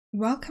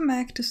Welcome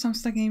back to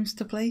Sampstra Games,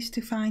 the place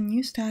to find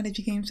new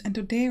strategy games, and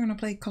today we're going to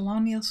play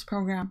Colonials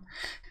Programme.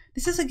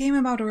 This is a game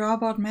about a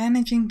robot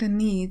managing the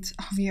needs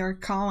of your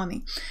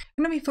colony.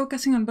 We're going to be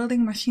focusing on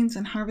building machines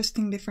and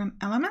harvesting different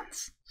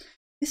elements.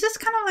 This is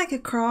kind of like a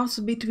cross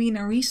between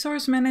a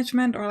resource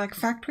management or like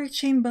factory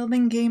chain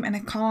building game and a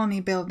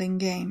colony building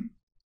game.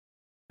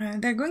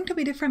 There are going to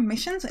be different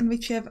missions in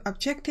which you have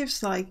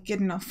objectives like get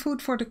enough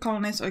food for the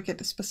colonists or get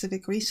the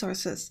specific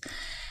resources.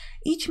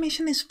 Each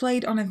mission is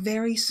played on a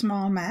very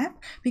small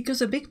map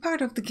because a big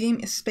part of the game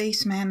is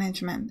space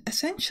management.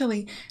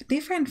 Essentially,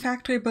 different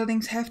factory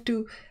buildings have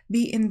to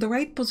be in the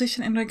right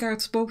position in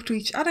regards both to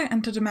each other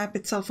and to the map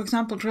itself. For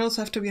example, drills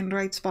have to be in the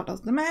right spot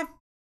of the map,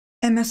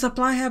 and the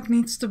supply hub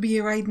needs to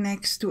be right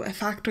next to a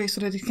factory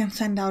so that it can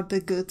send out the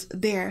goods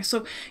there.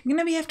 So you're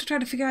going to have to try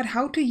to figure out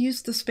how to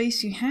use the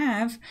space you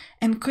have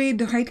and create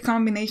the right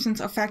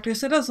combinations of factories.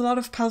 So there's a lot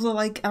of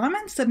puzzle-like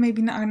elements that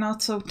maybe are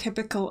not so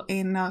typical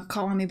in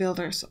colony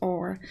builders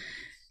or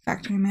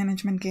factory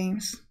management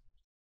games.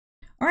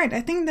 Alright,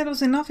 I think that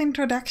was enough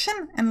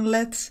introduction and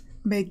let's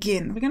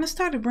begin. We're going to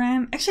start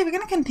a Actually, we're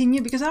going to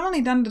continue because I've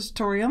only done the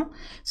tutorial,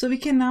 so we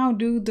can now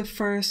do the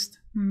first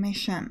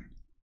mission.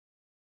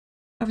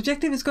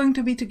 Objective is going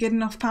to be to get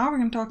enough power. We're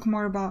going to talk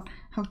more about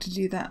how to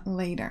do that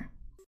later.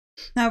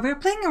 Now, we're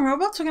playing a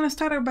robot, so we're going to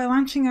start out by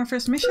launching our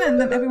first mission, and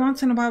then every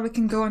once in a while we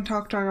can go and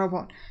talk to our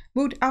robot.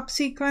 Boot up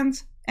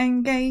sequence,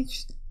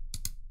 engaged,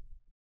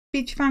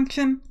 speech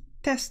function,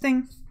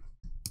 testing,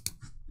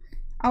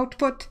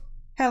 output,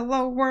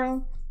 hello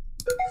world.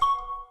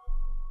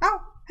 Oh,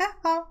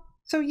 hello,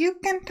 so you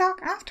can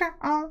talk after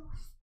all.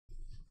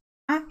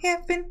 I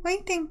have been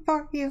waiting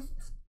for you.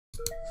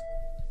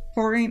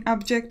 Foreign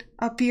object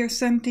appears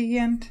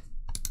sentient.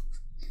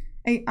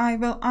 AI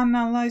will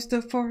analyze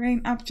the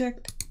foreign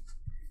object.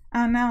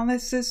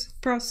 Analysis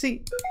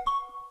proceed.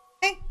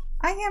 Hey,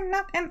 I am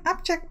not an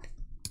object.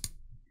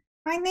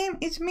 My name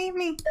is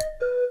Mimi.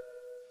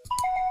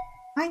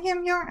 I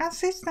am your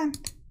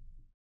assistant.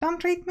 Don't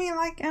treat me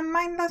like a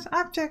mindless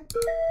object.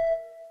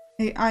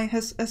 AI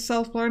has a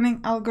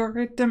self-learning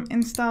algorithm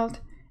installed.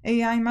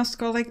 AI must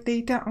collect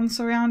data on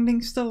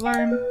surroundings to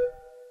learn.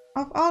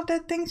 Of all the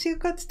things you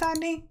could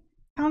study,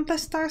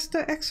 countless stars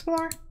to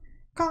explore,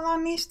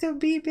 colonies to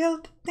be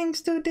built,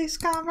 things to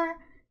discover,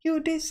 you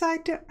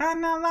decide to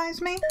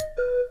analyze me?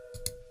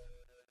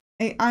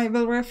 AI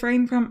will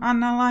refrain from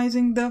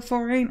analyzing the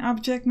foreign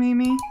object,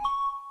 Mimi.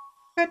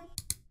 Good.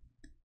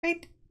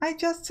 Wait, I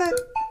just said.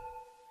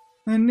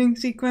 Ending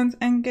sequence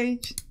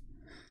engaged.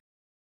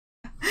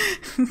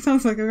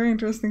 Sounds like a very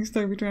interesting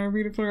story between our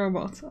beautiful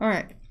robots.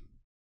 Alright.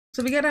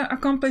 So we gotta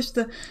accomplish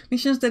the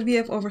missions that we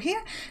have over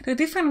here. There are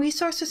different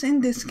resources in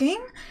this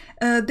game.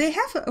 They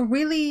have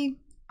really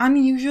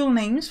unusual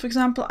names. For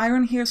example,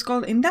 iron here is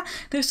called Inda.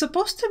 There's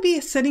supposed to be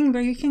a setting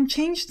where you can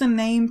change the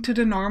name to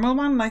the normal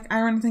one, like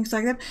iron and things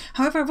like that.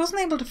 However, I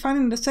wasn't able to find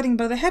it in the setting,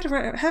 but I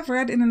have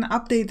read in an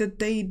update that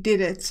they did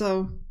it.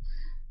 So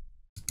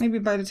maybe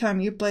by the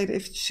time you play it,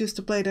 if you choose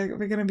to play it,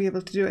 we're gonna be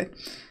able to do it.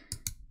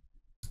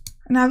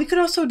 Now we could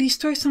also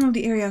destroy some of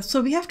the areas,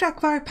 so we have to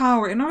acquire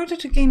power. In order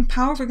to gain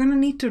power, we're going to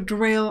need to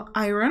drill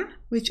iron,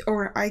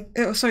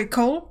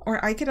 coal,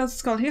 or iron, as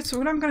it's called here. So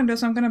what I'm going to do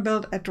is I'm going to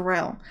build a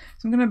drill.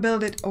 So I'm going to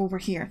build it over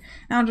here.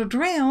 Now the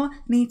drill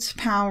needs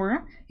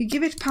power. You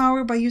give it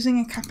power by using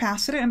a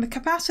capacitor, and the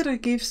capacitor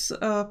gives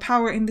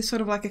power in this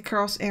sort of like a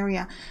cross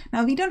area.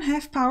 Now we don't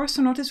have power,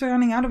 so notice we're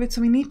running out of it,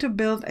 so we need to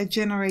build a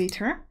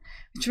generator,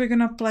 which we're going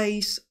to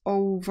place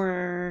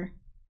over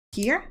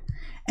here.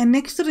 And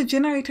next to the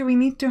generator, we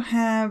need to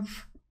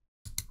have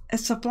a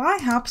supply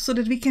hub so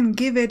that we can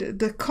give it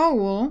the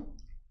coal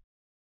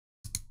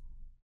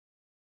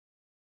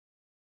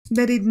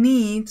that it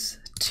needs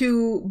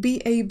to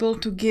be able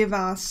to give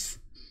us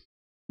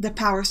the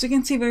power. So you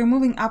can see we're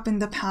moving up in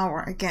the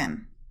power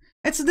again.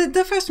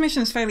 The first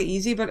mission is fairly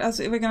easy, but as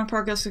we're going to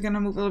progress, we're going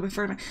to move a little bit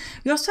further.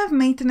 We also have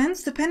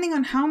maintenance. Depending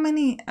on how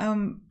many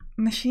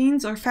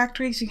machines or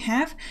factories you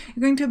have,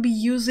 you're going to be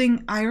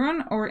using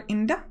iron or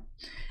Inda.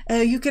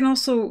 You can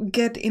also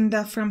get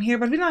Inda from here,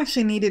 but we don't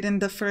actually need it in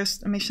the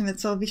first mission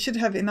itself. We should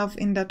have enough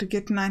Inda to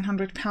get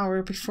 900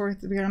 power before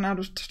we run out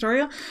of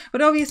tutorial.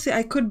 But obviously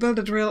I could build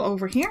a drill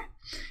over here,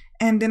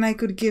 and then I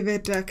could give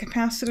it a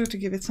capacitor to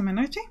give it some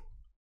energy.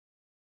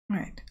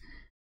 Alright.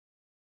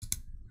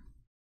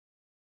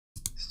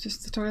 It's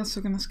just tutorial,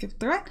 so we're going to skip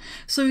through it.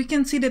 So we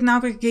can see that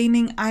now we're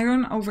gaining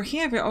iron over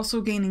here. We're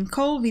also gaining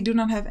coal. We do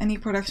not have any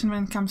production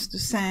when it comes to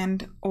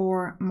sand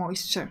or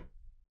moisture.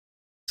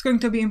 It's going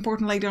to be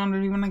important later on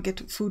when we want to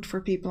get food for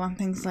people and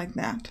things like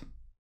that.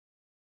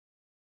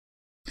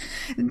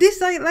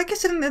 Like I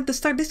said at the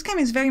start, this game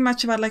is very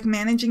much about like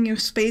managing your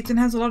space and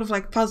has a lot of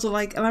like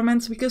puzzle-like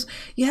elements because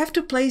you have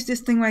to place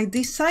this thing right.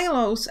 These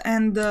silos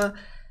and the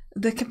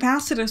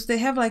capacitors, they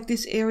have like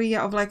this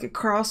area of like a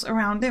cross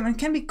around them, and it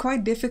can be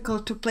quite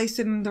difficult to place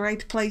it in the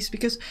right place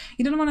because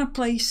you don't want to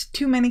place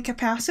too many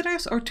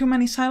capacitors or too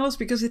many silos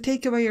because they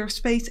take away your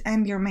space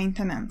and your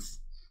maintenance.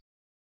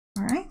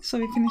 Alright, so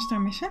we finished our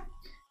mission.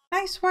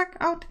 Nice work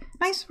out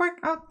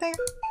there.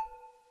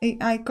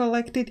 AI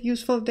collected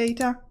useful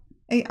data.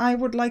 AI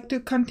would like to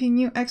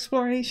continue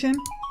exploration.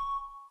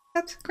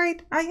 That's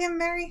great. I am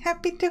very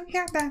happy to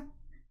hear that.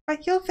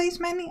 But you'll face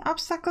many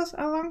obstacles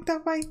along the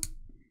way.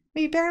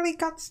 We barely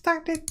got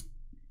started.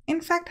 In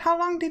fact, how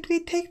long did we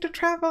take to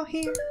travel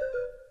here?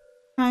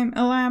 Time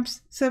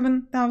elapsed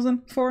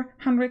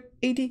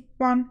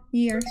 7,481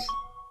 years.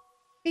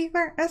 We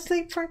were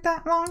asleep for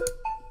that long?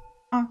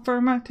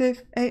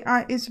 Affirmative.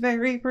 AI is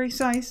very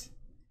precise.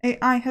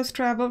 AI has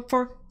traveled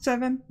for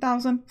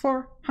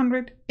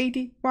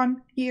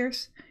 7,481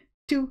 years,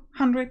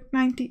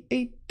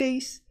 298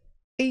 days,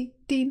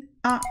 18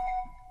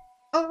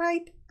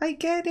 Alright, I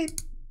get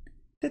it.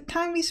 The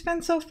time we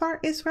spent so far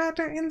is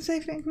rather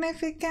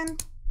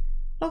insignificant.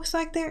 Looks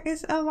like there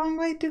is a long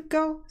way to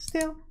go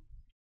still.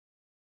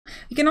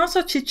 You can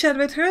also chit-chat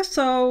with her,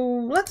 so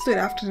let's do it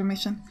after the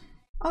mission.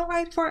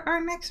 Alright, for our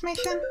next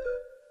mission.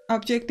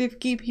 Objective: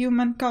 keep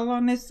human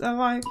colonists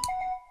alive.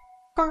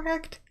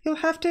 Correct. You'll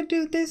have to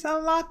do this a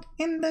lot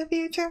in the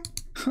future.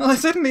 Well, I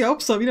certainly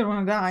hope so. We don't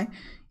want to die.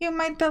 You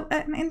might build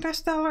an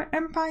interstellar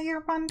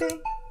empire one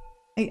day.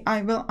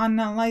 AI will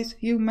analyze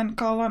human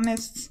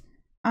colonists.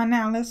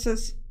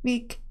 Analysis: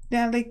 weak,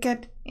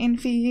 delicate,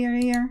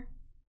 inferior.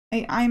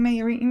 AI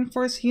may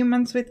reinforce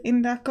humans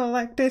within the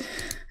collected.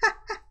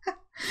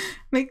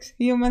 Makes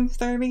humans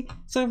sturdy.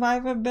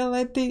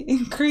 Survivability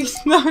increase.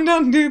 No,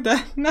 don't do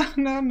that. No.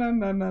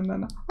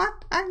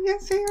 What? Are you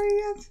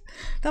serious?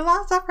 The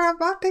laws of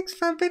robotics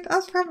forbid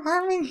us from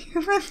harming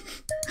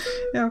humans.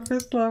 Yeah,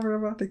 first law of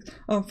robotics.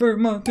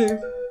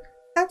 Affirmative.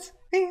 That's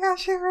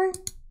reassuring.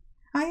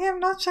 I am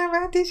not sure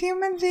where these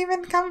humans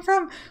even come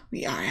from.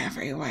 We are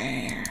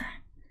everywhere.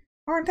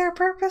 Or their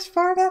purpose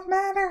for that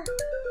matter.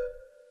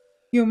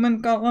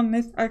 Human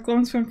colonists are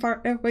clones from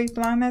faraway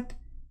planet.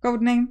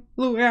 Codename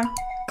Lura.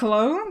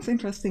 Clones?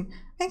 Interesting.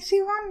 Makes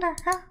you wonder,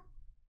 huh?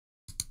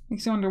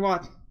 Makes you wonder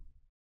what?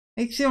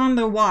 Makes you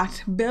wonder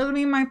what? Build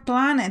me my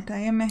planet. I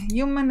am a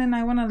human and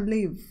I want to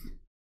live.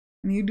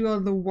 And you do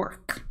all the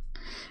work.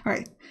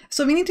 Alright,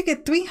 so we need to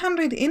get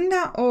 300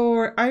 Inda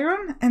or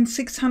iron and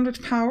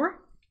 600 power.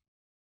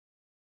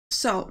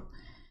 So,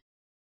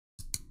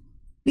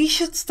 we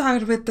should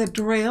start with the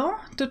drill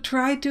to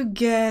try to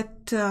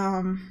get...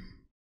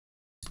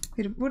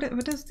 wait,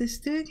 what does this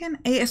do again?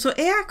 So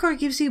AI core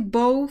gives you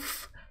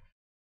both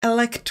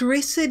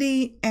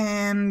electricity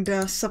and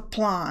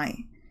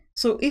supply.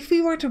 So if we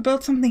were to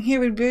build something here,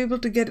 we'd be able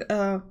to get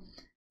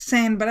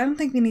sand, but I don't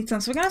think we need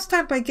sand. So we're going to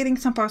start by getting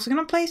some power. So we're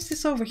going to place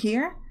this over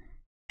here,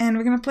 and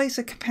we're going to place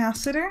a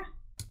capacitor,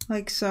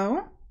 like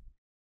so.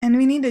 And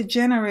we need a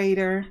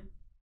generator,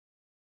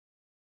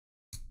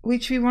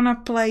 which we want to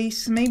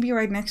place maybe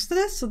right next to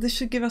this. So this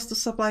should give us the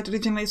supply to the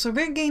generator. So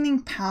we're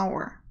gaining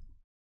power.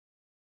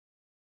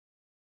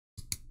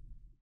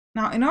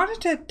 Now, in order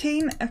to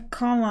attain a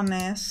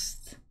colonist...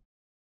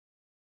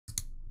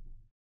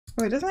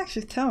 Oh, it doesn't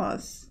actually tell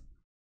us.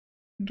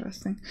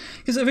 Interesting.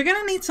 Because we're going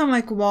to need some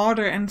like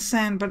water and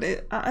sand, but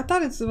I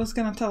thought it was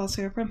going to tell us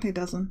here. Apparently it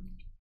doesn't.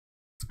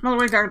 Well,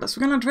 regardless,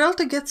 we're going to drill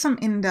to get some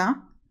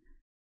Inda.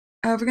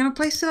 We're going to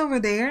place it over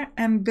there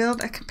and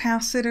build a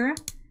capacitor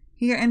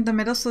here in the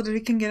middle so that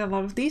we can get a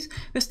lot of these.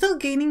 We're still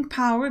gaining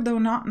power, though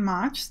not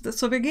much.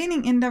 So we're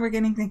gaining Inda, we're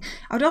gaining things.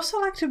 I would also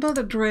like to build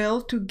a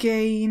drill to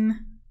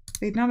gain...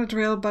 Wait, not a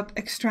drill, but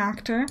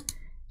extractor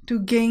to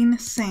gain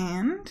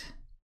sand.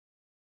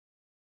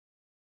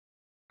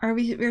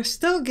 We're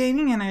still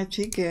gaining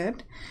energy,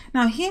 good.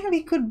 Now here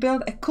we could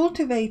build a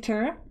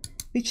cultivator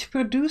which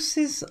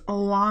produces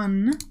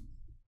LUN,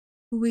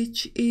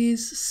 which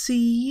is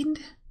seed,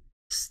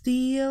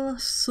 steel,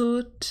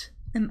 soot,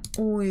 and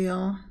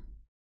oil.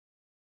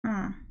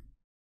 And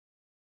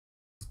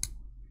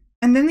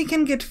then we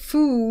can get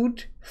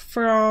food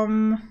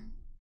from...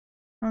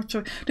 Not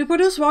sure. To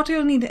produce water,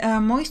 you'll need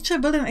moisture.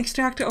 Build an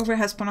extractor over a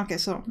head spawn. Okay,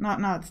 so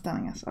now it's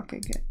telling us. Okay,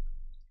 good.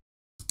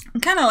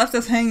 It kind of left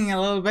us hanging a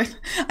little bit.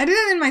 I did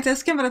it in my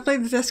test game, but I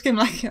played the test game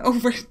like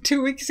over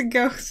 2 weeks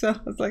ago, so I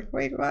was like,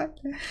 wait, what?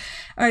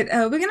 Alright,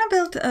 we're gonna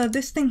build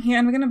this thing here,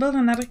 and we're gonna build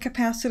another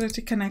capacitor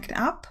to connect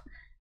up.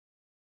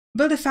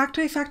 Build a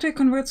factory. Factory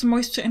converts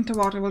moisture into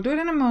water. We'll do it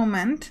in a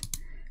moment.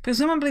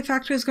 Presumably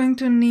factory is going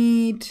to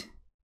need...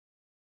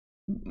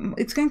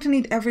 It's going to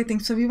need everything,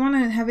 so we want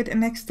to have it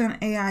next to an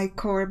AI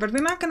core, but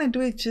we're not going to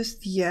do it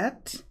just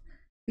yet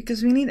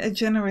because we need a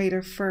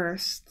generator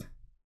first.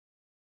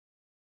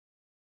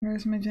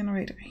 Where's my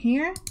generator?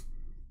 Here?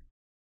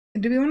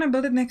 Do we want to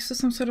build it next to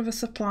some sort of a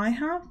supply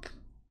hub?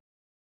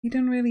 We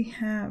don't really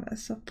have a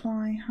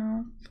supply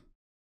hub.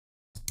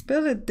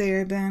 Build it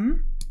there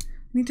then.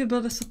 We need to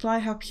build a supply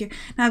hub here.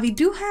 Now we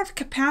do have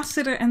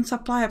capacitor and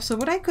supply hub, so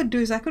what I could do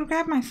is I could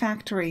grab my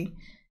factory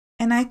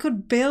and I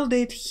could build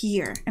it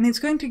here, and it's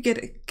going to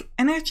get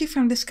energy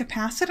from this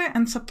capacitor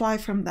and supply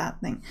from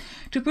that thing.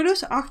 To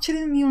produce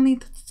oxygen, you'll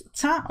need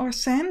Tsa or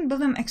Sen.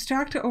 Build an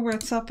extractor over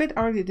at Sapit.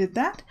 Already did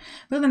that.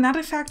 Build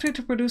another factory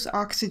to produce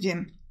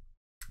oxygen.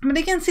 But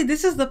you can see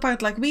this is the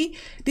part, like, we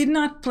did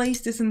not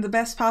place this in the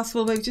best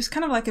possible way, which is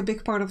kind of like a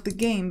big part of the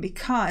game,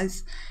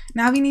 because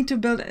now we need to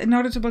build, in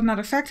order to build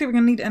another factory, we're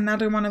going to need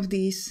another one of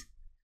these.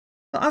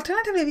 So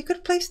alternatively, we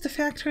could place the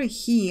factory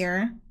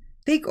here,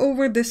 take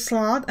over this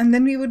slot, and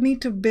then we would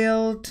need to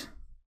build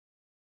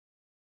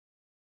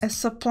a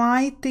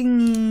supply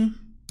thingy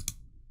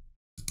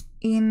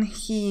in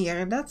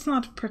here. That's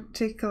not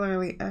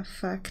particularly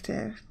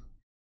effective.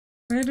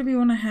 Where do we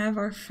want to have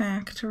our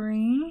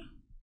factory?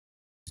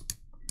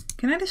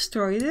 Can I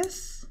destroy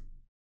this?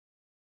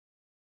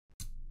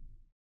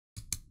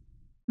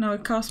 No,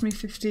 it cost me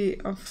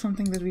 50 of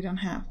something that we don't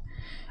have.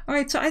 All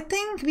right, so I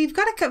think we've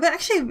got a,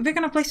 actually we're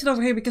gonna place it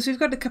over here because we've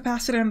got the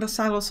capacitor and the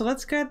silo. So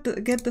let's get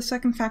the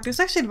second factory.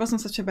 So actually it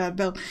wasn't such a bad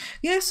build.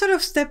 We are sort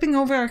of stepping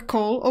over our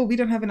coal. Oh, we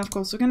don't have enough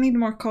coal, so we're gonna need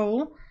more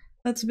coal.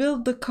 Let's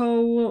build the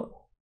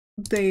coal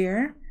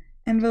there,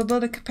 and we'll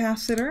build a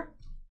capacitor.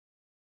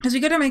 Because we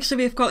gotta make sure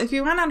we have coal. If we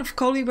run out of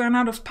coal, we run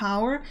out of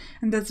power,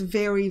 and that's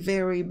very,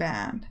 very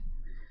bad.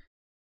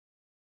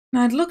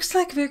 Now it looks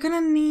like we're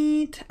gonna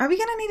need, are we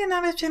gonna need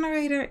another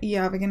generator?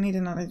 Yeah, we're gonna need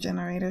another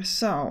generator.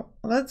 So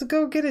let's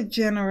go get a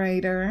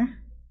generator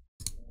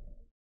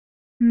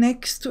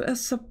next to a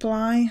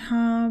supply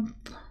hub.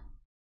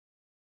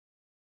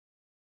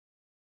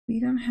 We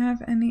don't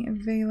have any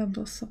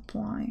available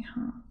supply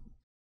hub.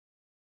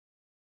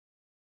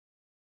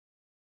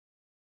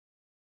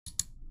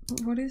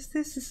 What is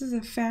this? This is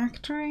a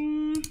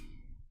factory.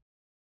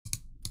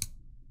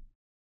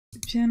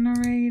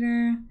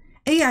 Generator.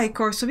 AI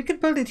core, so we could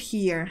build it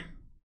here.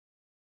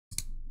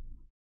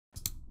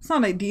 It's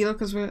not ideal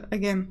because we're,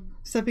 again,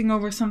 stepping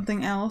over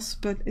something else,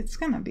 but it's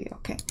gonna be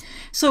okay.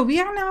 So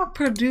we are now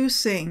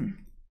producing.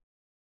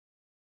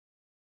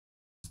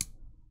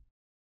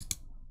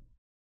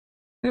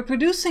 We're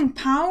producing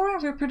power,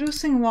 we're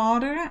producing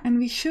water, and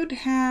we should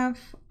have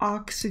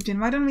oxygen.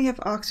 Why don't we have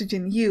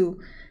oxygen?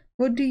 You,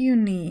 what do you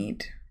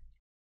need?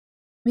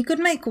 We could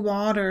make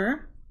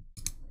water.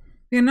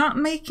 We're not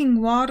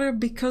making water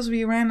because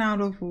we ran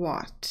out of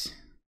what?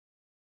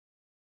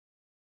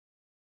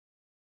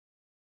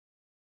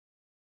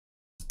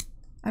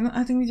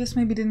 I think we just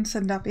maybe didn't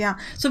set it up. Yeah,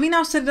 so we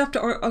now set it up to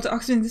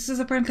oxygen. This is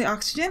apparently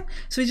oxygen,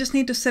 so we just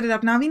need to set it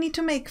up. Now we need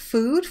to make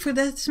food. For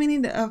this we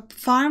need a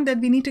farm that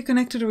we need to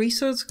connect to the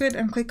resource grid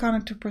and click on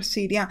it to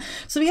proceed. Yeah,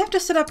 so we have to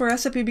set up a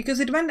recipe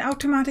because it went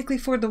automatically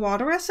for the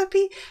water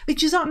recipe,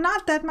 which is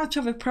not that much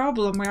of a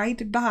problem,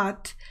 right?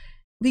 But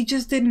we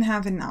just didn't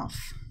have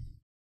enough.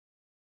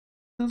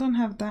 Still don't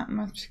have that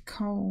much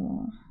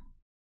coal.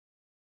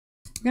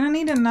 We're gonna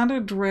need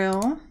another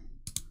drill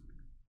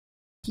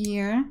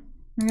here.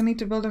 We're gonna need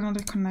to build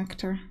another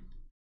connector.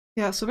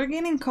 Yeah, so we're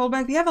gaining coal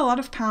back. We have a lot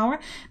of power.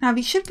 Now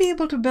we should be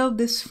able to build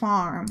this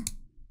farm.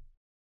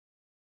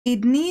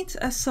 It needs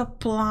a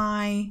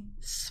supply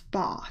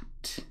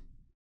spot,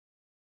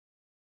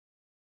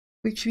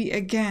 which we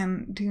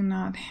again do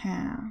not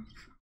have.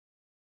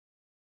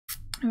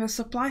 We have a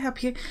supply hub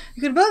here.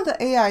 You could build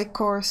the AI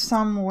core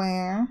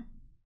somewhere.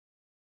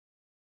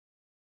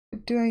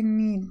 Do I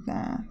need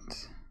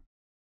that?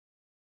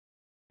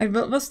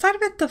 We'll start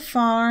with the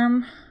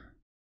farm.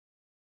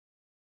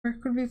 Where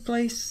could we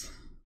place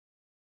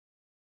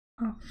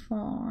a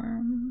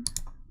farm?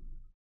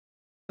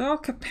 They're all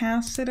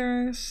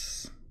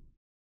capacitors.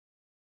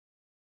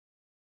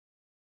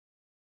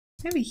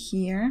 Maybe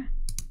here.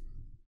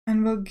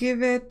 And we'll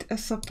give it a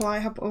supply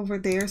hub over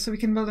there so we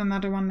can build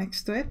another one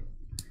next to it.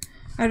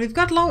 Alright, we've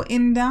got low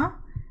INDA,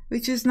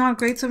 which is not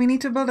great, so we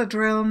need to build a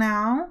drill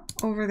now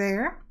over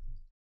there.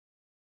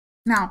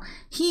 Now,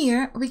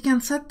 here we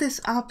can set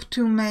this up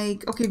to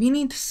make, okay, we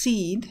need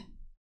seed.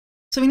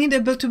 So we need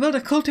to build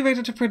a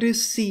cultivator to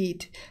produce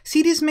seed.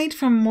 Seed is made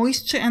from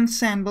moisture and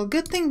sand. Well,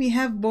 good thing we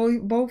have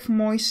both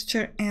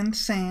moisture and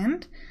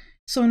sand.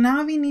 So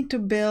now we need to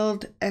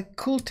build a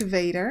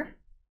cultivator,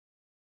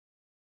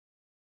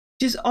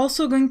 which is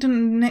also going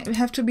to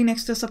have to be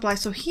next to a supply.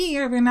 So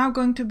here we're now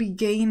going to be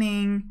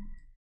gaining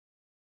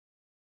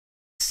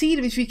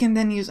seed, which we can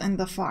then use in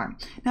the farm.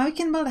 Now we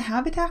can build a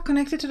habitat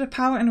connected to the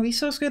power and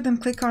resource grid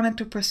and click on it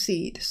to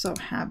proceed. So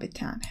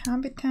habitat,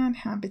 habitat,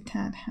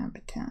 habitat,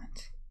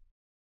 habitat.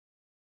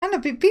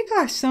 And people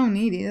are so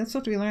needy. That's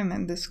what we learned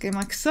in this game.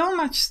 Like, so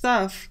much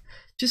stuff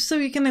just so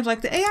you can live.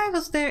 Like, the AI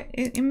was there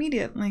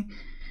immediately.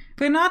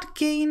 We're not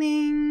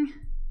gaining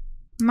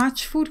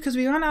much food because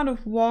we run out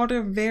of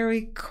water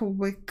very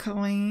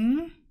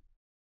quickly.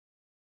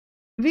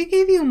 If we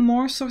give you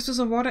more sources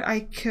of water, I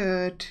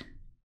could.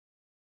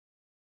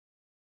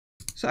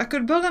 So I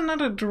could build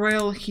another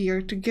drill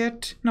here to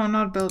get, no,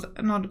 not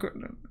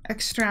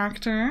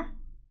extractor.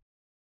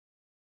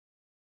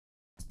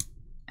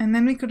 And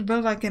then we could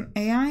build like an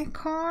AI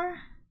car.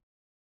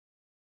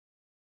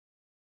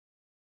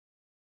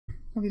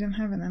 Oh, we don't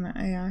have an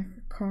AI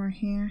car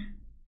here.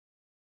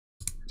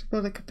 Let's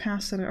build a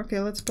capacitor.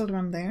 Okay, let's build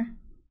one there.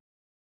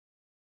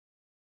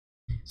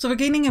 So we're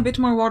gaining a bit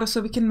more water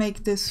so we can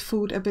make this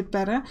food a bit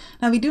better.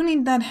 Now we do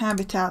need that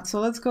habitat,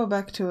 so let's go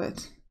back to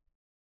it.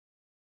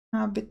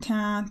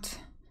 Habitat.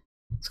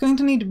 It's going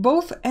to need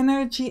both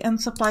energy and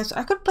supply. So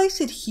I could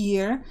place it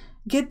here,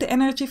 get the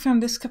energy from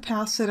this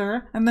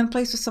capacitor, and then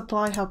place a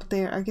supply hub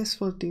there. I guess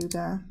we'll do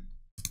that.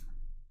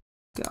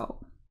 Go.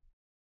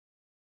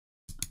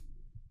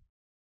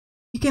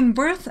 You can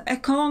birth a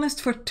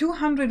colonist for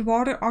 200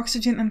 water,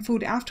 oxygen, and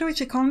food, after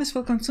which a colonist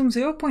will consume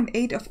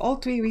 0.8 of all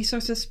 3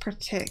 resources per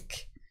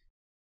tick.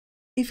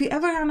 If you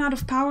ever run out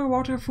of power,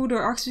 water, food,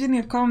 or oxygen,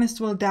 your colonist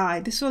will die.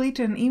 This will lead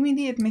to an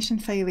immediate mission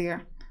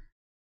failure.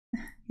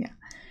 Yeah.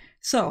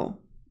 So,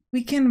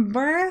 we can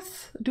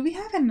birth... Do we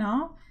have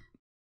enough?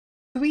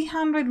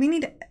 300. We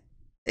need...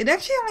 It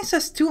actually only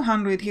says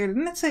 200 here.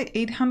 Didn't it say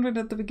 800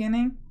 at the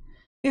beginning?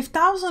 We have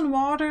 1,000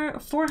 water,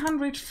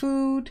 400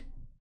 food,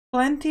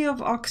 plenty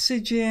of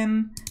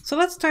oxygen. So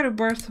let's try to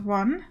birth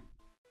one.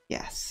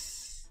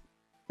 Yes.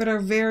 With our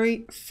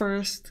very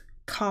first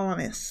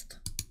colonist.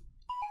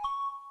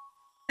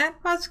 That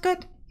was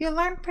good. You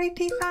learned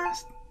pretty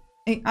fast.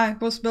 AI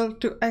was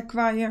built to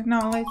acquire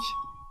knowledge.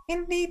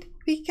 Indeed,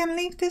 we can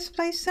leave this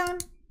place soon.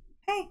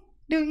 Hey,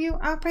 do you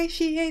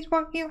appreciate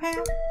what you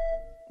have?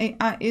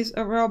 AI is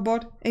a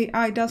robot.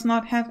 AI does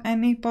not have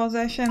any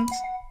possessions.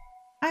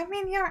 I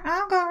mean your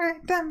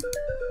algorithm.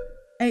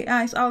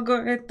 AI's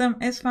algorithm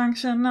is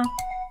functional.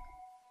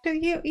 Do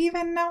you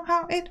even know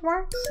how it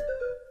works?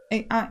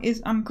 AI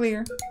is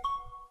unclear.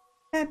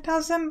 That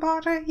doesn't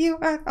bother you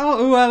at all.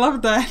 Oh, I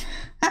love that.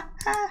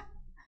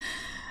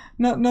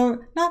 Not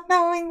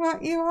knowing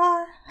what you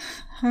are.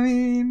 I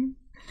mean,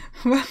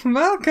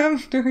 welcome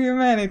to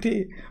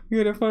humanity,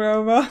 beautiful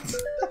robots.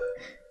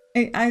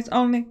 AI's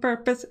only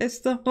purpose is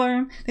to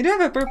learn. They do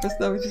have a purpose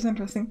though, which is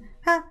interesting.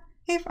 Ha!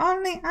 If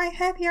only I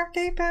had your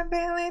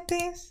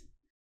capabilities.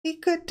 We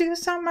could do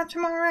so much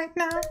more right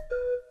now.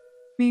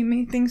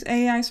 Mimi thinks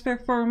AI's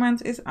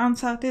performance is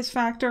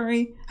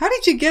unsatisfactory. How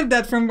did you get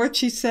that from what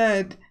she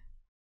said?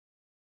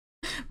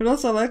 But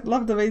also I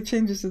love the way it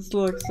changes its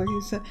looks. Like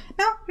you said,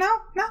 no,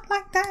 not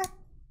like that.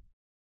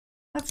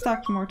 Let's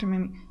talk more to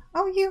Mimi.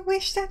 Oh, you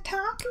wish to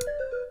talk?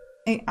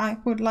 AI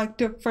would like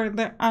to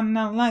further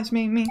analyze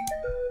Mimi.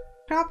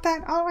 Drop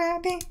that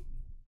already.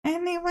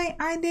 Anyway,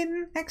 I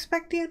didn't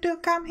expect you to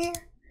come here.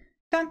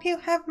 Don't you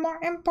have more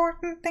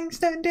important things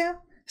to do?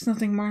 There's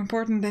nothing more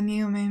important than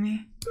you,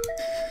 Mimi.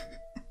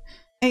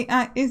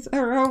 AI is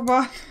a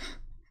robot.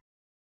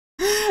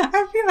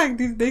 I feel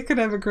like they could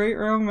have a great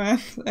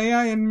romance.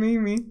 AI and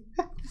Mimi.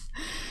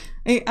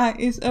 AI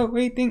is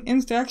awaiting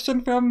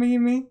instruction from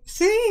Mimi.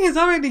 See, he's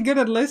already good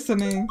at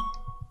listening.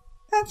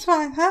 That's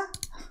why, huh?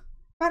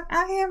 But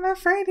I am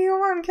afraid you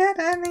won't get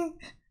any.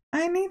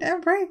 I need a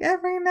break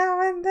every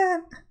now and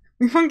then.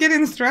 We won't get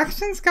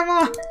instructions? Come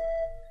on.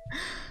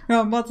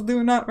 Robots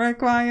do not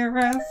require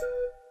rest.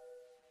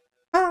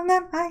 Well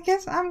then, I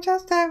guess I'm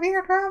just a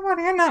weird robot.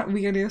 You're not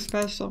weird, you're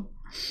special.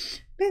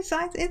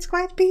 Besides, it's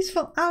quite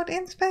peaceful out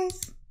in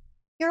space.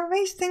 You're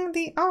wasting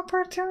the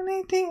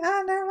opportunity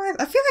otherwise.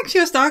 I feel like she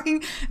was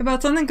talking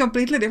about something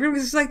completely different,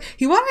 because it's like,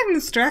 he wanted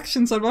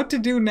instructions on what to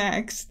do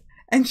next.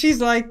 And she's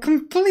like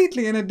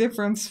completely in a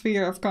different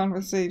sphere of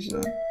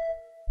conversation.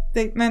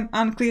 Statement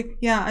unclear.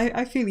 Yeah,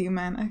 I feel you,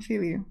 man. I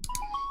feel you.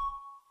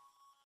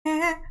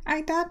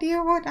 I thought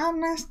you would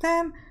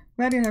understand.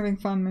 Glad you're having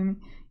fun, Mimi.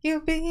 You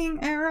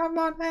being a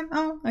robot and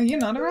all. Are you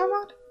not a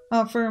robot?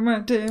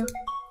 Affirmative.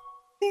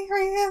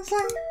 Seriously?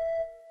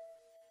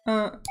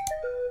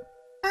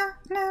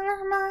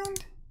 Never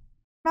mind.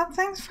 But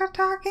thanks for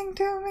talking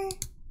to me.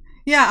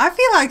 Yeah, I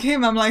feel like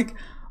him. I'm like,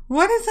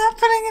 what is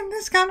happening in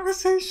this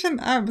conversation?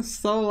 I'm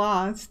so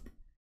lost.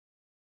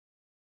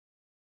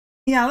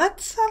 Yeah,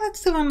 let's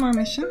do one more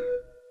mission.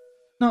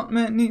 Not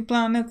many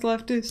planets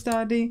left to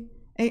study.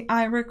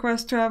 AI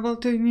request travel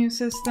to new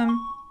system.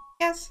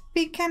 Yes,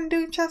 we can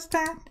do just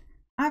that.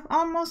 I've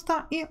almost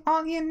taught you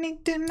all you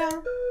need to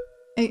know.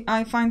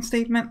 AI find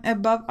statement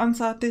above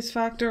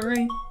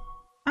unsatisfactory.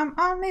 I'm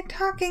only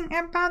talking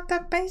about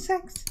the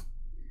basics.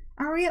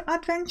 Our real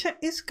adventure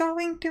is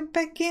going to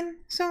begin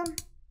soon.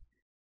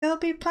 There'll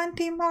be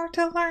plenty more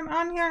to learn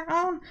on your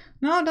own.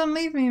 No, don't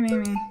leave me,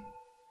 Mimi.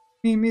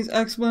 Mimi's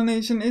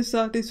explanation is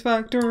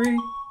satisfactory.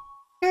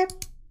 Good.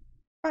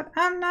 But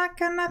I'm not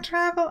gonna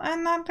travel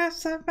another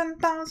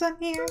 7,000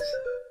 years.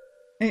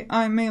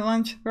 AI may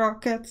launch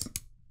rockets.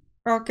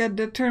 Rocket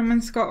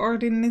determines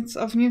coordinates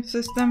of new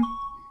system.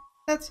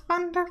 That's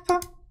wonderful.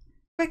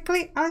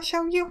 Quickly, I'll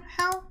show you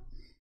how.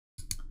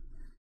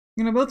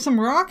 I'm gonna build some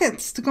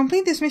rockets. To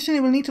complete this mission,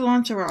 you will need to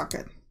launch a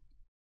rocket.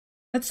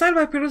 Let's start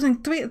by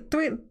producing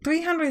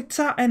 300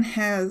 sa and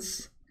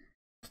has.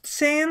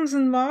 Sands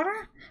and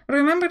water?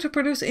 Remember to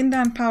produce Inda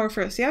and power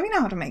first. Yeah, we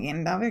know how to make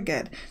Inda. We're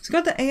good. So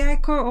got the AI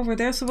core over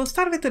there. So we'll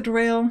start with the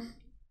drill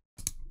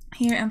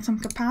here and some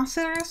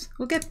capacitors.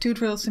 We'll get 2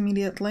 drills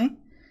immediately.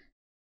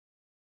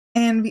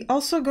 And we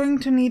also going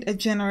to need a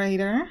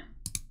generator.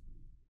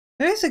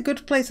 There is a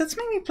good place. Let's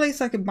maybe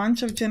place like a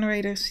bunch of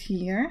generators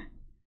here.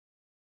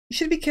 You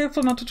should be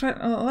careful not to try.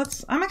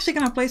 I'm actually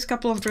gonna place a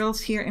couple of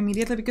drills here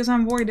immediately because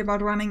I'm worried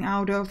about running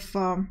out of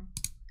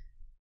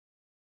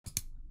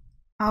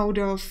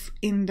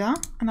Inda.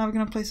 And now we're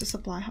gonna place a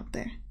supply hub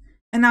there.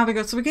 And now we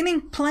go. So we're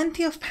getting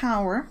plenty of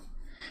power.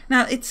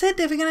 Now it said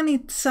that we're gonna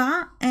need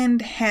sa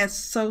and hes,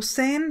 so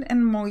sand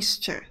and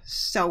moisture.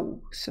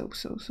 So.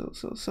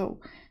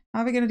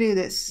 How are we gonna do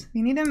this?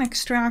 We need an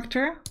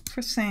extractor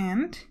for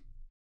sand.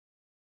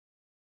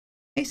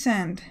 Hey,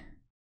 sand.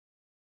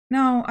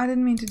 No, I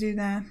didn't mean to do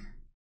that.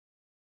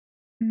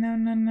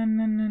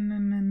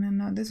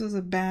 No. This was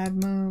a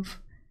bad move.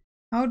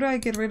 How do I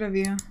get rid of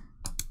you?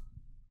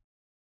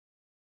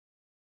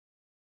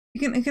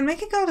 You can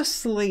make it go to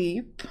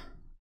sleep.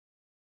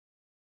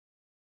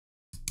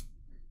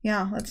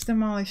 Yeah, let's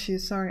demolish you.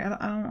 Sorry, I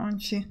don't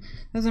want you.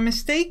 There's a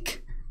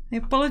mistake. I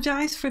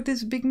apologize for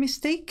this big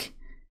mistake.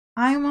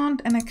 I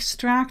want an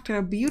extractor,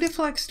 a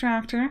beautiful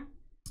extractor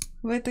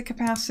with the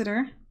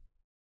capacitor.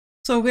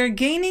 So we're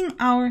gaining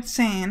our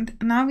sand.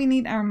 Now we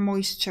need our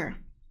moisture.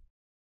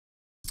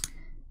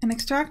 An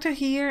extractor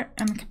here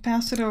and a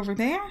capacitor over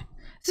there.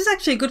 This is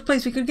actually a good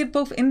place. We could get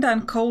both Inda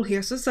and coal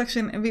here. So this is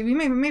actually, we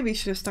maybe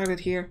should have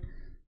started here.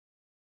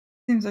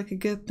 Seems like a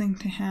good thing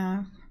to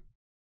have.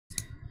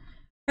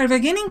 Right, we're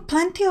gaining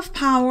plenty of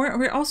power.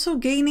 We're also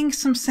gaining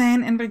some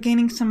sand and we're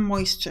gaining some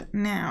moisture.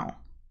 Now,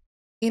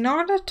 in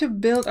order to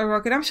build a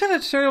rocket, I'm sure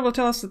the tutorial will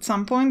tell us at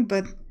some point,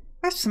 but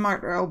we're a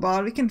smart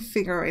robot. We can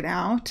figure it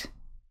out.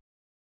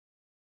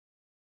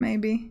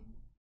 Maybe.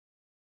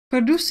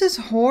 Produces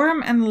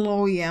Horm and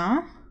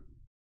Loya.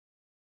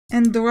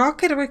 And the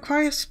rocket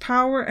requires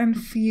power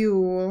and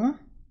fuel.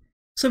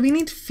 So we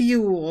need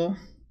fuel.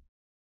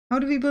 How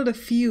do we build a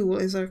fuel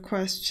is our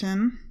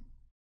question.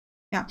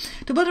 Yeah,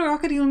 to build a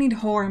rocket you'll need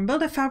Horm.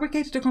 Build a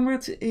fabricator to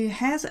convert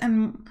hes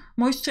and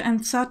moisture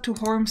and sat to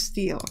Horm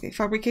steel. Okay,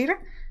 fabricator.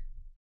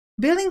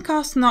 Building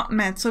cost not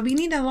met, so we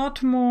need a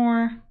lot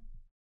more.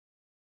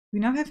 We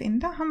now have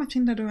Inda? How much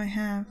Inda do I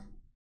have?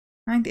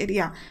 98,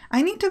 yeah.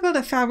 I need to build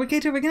a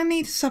fabricator. We're gonna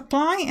need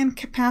supply and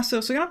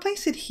capacitor. So we're gonna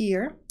place it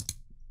here.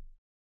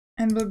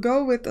 And we'll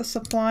go with a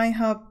supply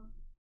hub,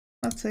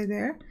 let's say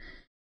there.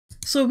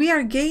 So we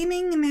are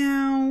gaining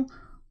now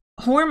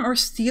Horm or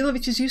steel,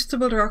 which is used to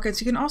build rockets.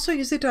 You can also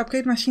use it to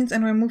upgrade machines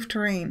and remove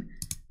terrain.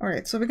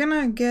 Alright, so we're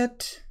gonna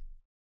get...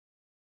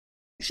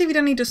 Actually, we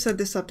don't need to set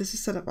this up. This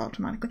is set up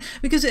automatically.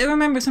 Because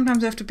remember, sometimes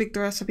we have to pick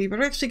the recipe, but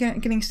we're actually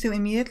getting steel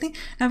immediately.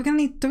 Now we're gonna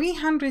need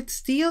 300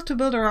 steel to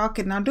build a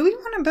rocket. Now, do we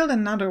want to build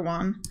another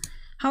one?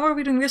 How are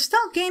we doing? We're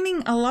still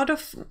gaining a lot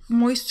of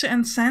moisture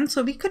and sand,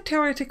 so we could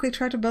theoretically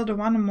try to build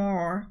one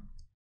more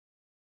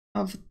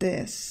of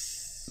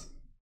this.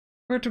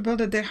 Or to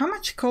build it there. How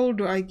much coal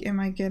am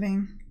I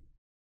getting?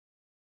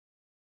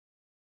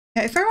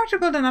 Yeah, if I were to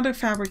build another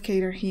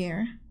fabricator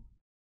here,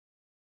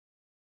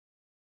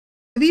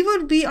 we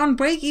would be on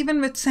break even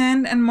with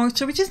sand and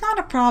moisture, which is not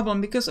a problem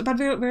because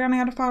we're running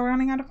out of power,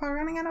 running out of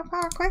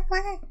power,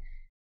 quickly!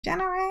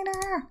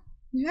 Generator!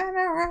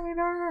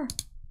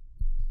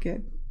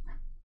 Good.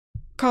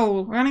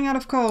 Coal, running out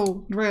of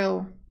coal,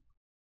 drill.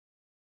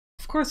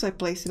 Of course I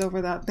placed it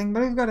over that thing,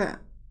 but we've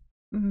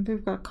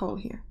got coal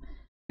here.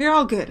 We're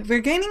all good.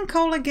 We're gaining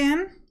coal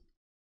again.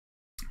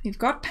 We've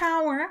got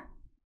power.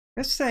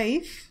 We're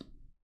safe.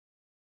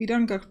 We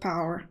don't got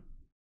power.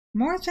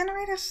 More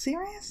generators?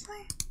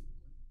 Seriously?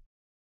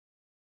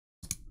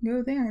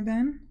 Go there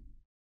then.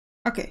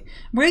 Okay.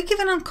 Break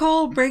even on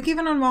coal, break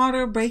even on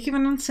water, break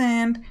even on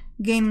sand,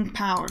 gaining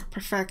power.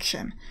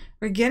 Perfection.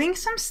 We're getting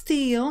some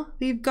steel.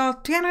 We've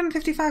got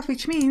 355,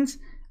 which means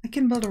I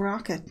can build a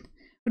rocket.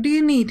 What do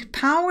you need?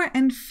 Power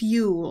and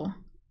fuel.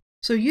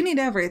 So you need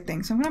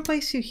everything. So I'm going to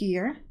place you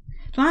here.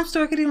 To launch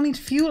the rocket, you'll need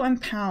fuel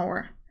and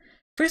power.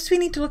 First, we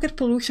need to look at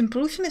pollution.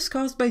 Pollution is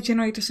caused by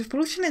generators. If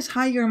pollution is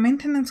high, your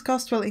maintenance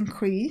cost will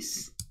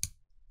increase.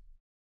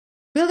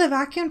 Build a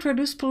vacuum to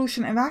reduce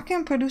pollution. A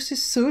vacuum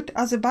produces soot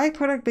as a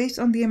byproduct based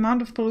on the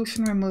amount of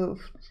pollution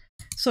removed.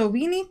 So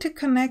we need to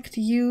connect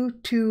you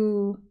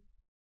to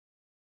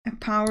a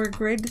power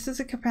grid. This is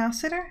a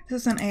capacitor.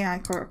 This is an AI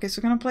core. Okay, so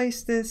we're going to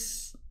place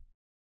this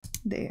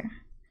there.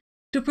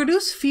 To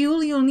produce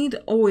fuel, you'll need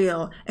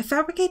oil. A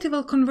fabricator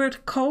will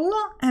convert coal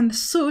and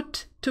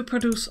soot to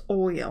produce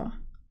oil.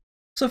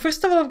 So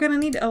first of all, I'm going to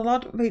need a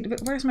lot... Wait,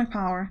 where's my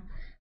power?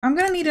 I'm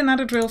going to need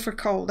another drill for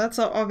coal. That's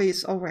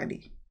obvious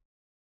already.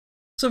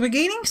 So we're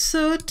gaining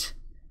soot.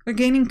 We're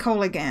gaining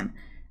coal again.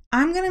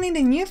 I'm going to need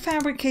a new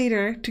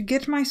fabricator to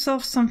get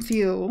myself some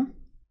fuel.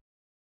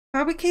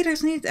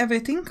 Fabricators need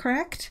everything,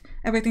 correct?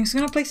 Everything. So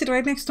I'm going to place it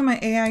right next to my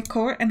AI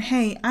core. And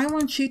hey, I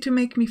want you to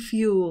make me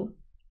fuel.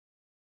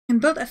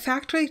 And build a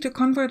factory to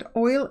convert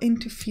oil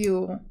into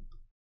fuel.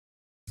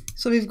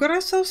 So we've got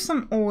ourselves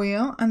some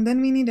oil, and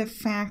then we need a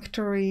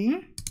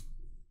factory.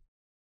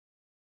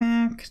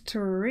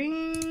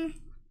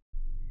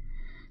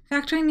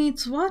 Factory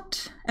needs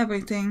what?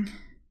 Everything.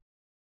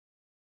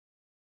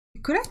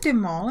 Could I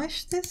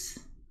demolish this?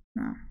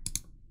 No.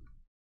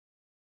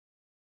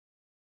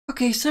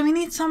 Okay, so we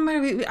need somewhere.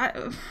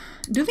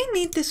 Do we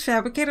need this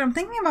fabricator? I'm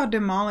thinking about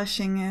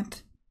demolishing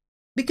it.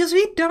 Because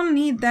we don't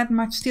need that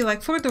much steel.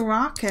 Like for the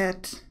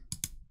rocket,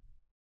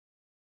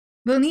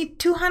 we'll need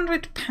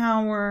 200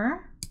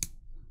 power.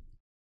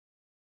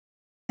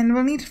 And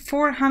we'll need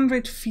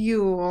 400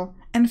 fuel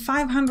and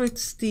 500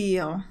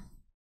 steel.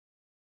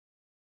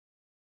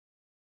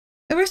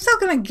 We're still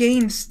gonna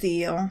gain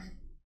steel.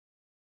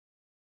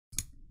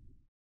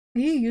 Are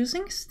you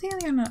using steel?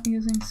 You're not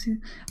using steel.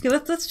 Okay,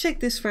 let's check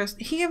this first.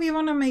 Here we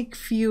want to make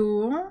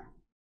fuel,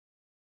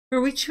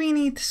 for which we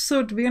need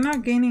soot. We're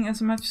not gaining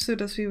as much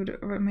soot as we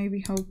were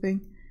maybe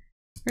hoping.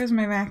 Where's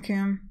my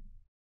vacuum?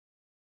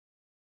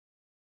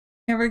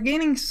 Yeah, we're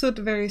gaining soot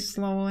very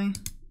slowly.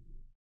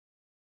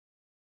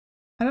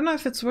 I don't know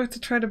if it's worth to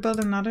try to build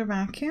another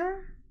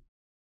vacuum.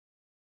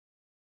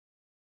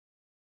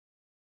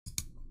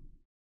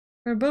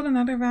 Or build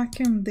another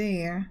vacuum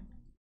there.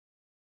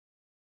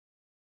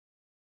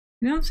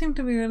 We don't seem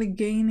to be really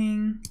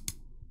gaining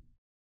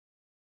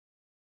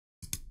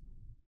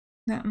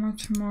that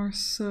much more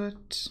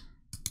soot.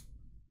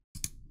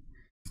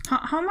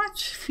 How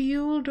much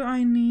fuel do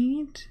I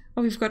need?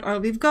 Oh, we've got oil.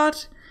 We've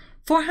got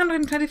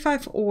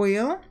 425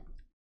 oil.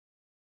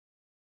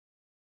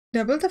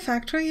 Did I build a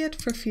factory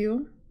yet for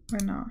fuel or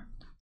not?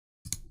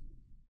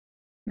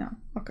 No.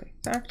 Okay,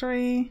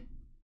 factory.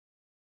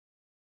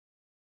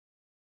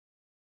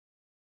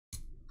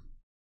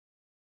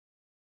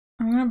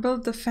 I'm gonna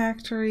build the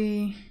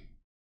factory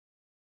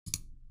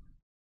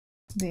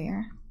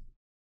there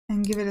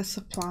and give it a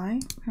supply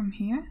from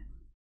here.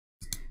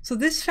 So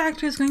this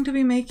factory is going to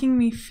be making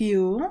me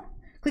fuel.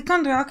 Click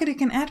on the rocket, you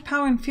can add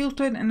power and fuel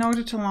to it in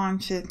order to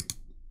launch it.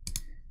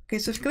 Okay,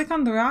 so if you click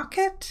on the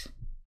rocket,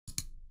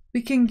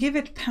 we can give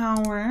it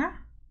power.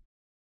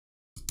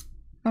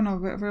 Oh no,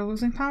 we're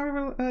losing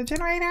power.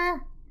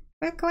 Generator,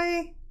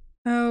 quickly.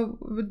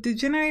 The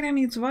generator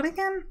needs what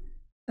again?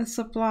 A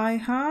supply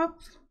hub.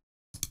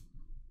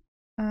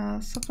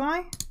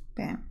 Supply,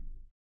 bam.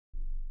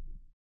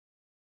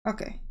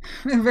 Okay,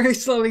 we're very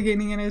slowly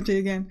gaining energy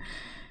again.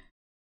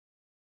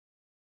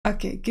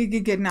 Okay,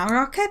 good. Now,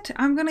 rocket,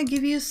 I'm gonna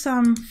give you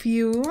some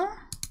fuel.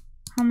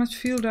 How much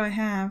fuel do I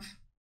have?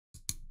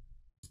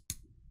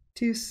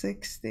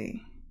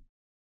 260.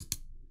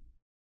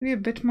 Maybe a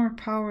bit more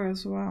power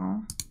as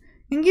well.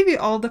 I can give you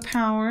all the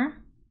power.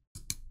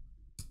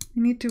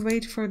 We need to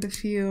wait for the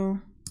fuel.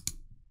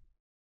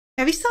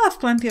 Yeah, we still have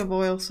plenty of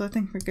oil, so I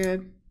think we're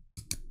good.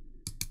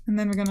 And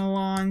then we're gonna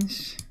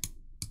launch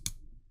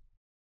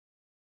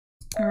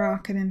a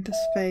rocket into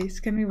space.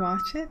 Can we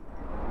watch it?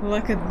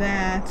 Look at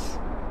that.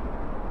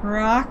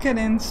 Rocket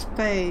in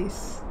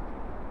space.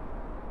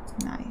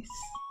 Nice.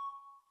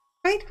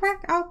 Great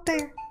work out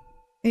there.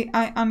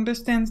 AI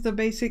understands the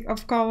basic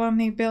of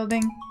colony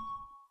building.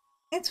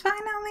 It's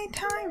finally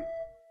time.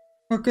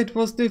 Rocket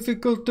was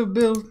difficult to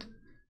build.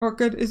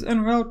 Rocket is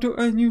en route to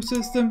a new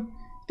system.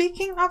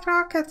 Speaking of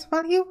rockets,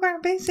 while you were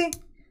busy,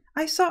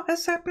 I saw a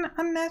certain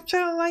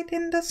unnatural light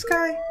in the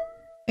sky.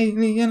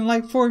 Alien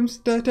life forms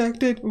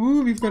detected.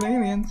 Ooh, we've got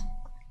aliens.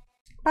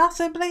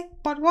 Possibly,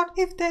 but what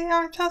if they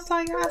are just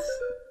like us?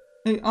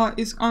 AI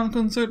is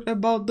unconcerned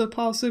about the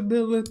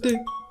possibility.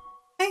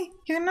 Hey,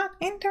 you're not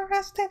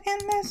interested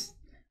in this?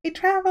 We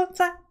traveled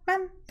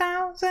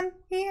 7,000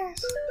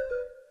 years.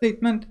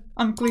 Statement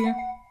unclear.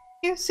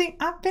 You see,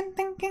 I've been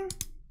thinking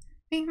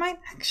we might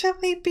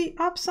actually be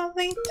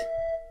obsolete.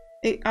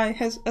 AI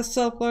has a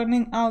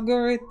self-learning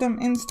algorithm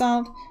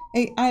installed.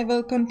 AI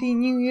will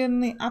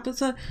continually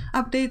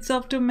update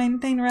itself to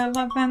maintain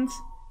relevance.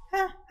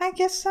 I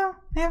guess so.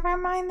 Never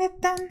mind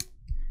it then.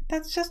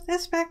 That's just a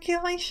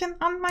speculation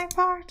on my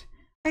part.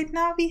 Right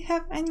now we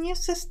have a new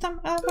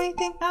system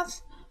awaiting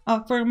us.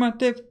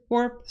 Affirmative.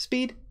 Warp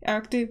speed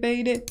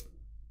activated.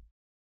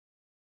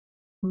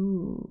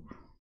 Ooh.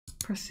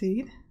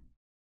 Proceed.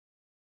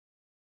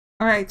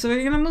 Alright, so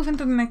we're gonna move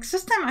into the next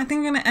system. I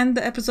think we're gonna end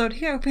the episode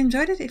here. I hope you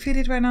enjoyed it. If you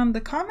did, write down in the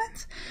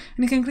comments.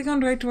 And you can click on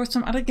the right towards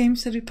some other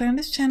games that we play on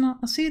this channel.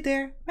 I'll see you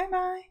there. Bye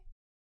bye.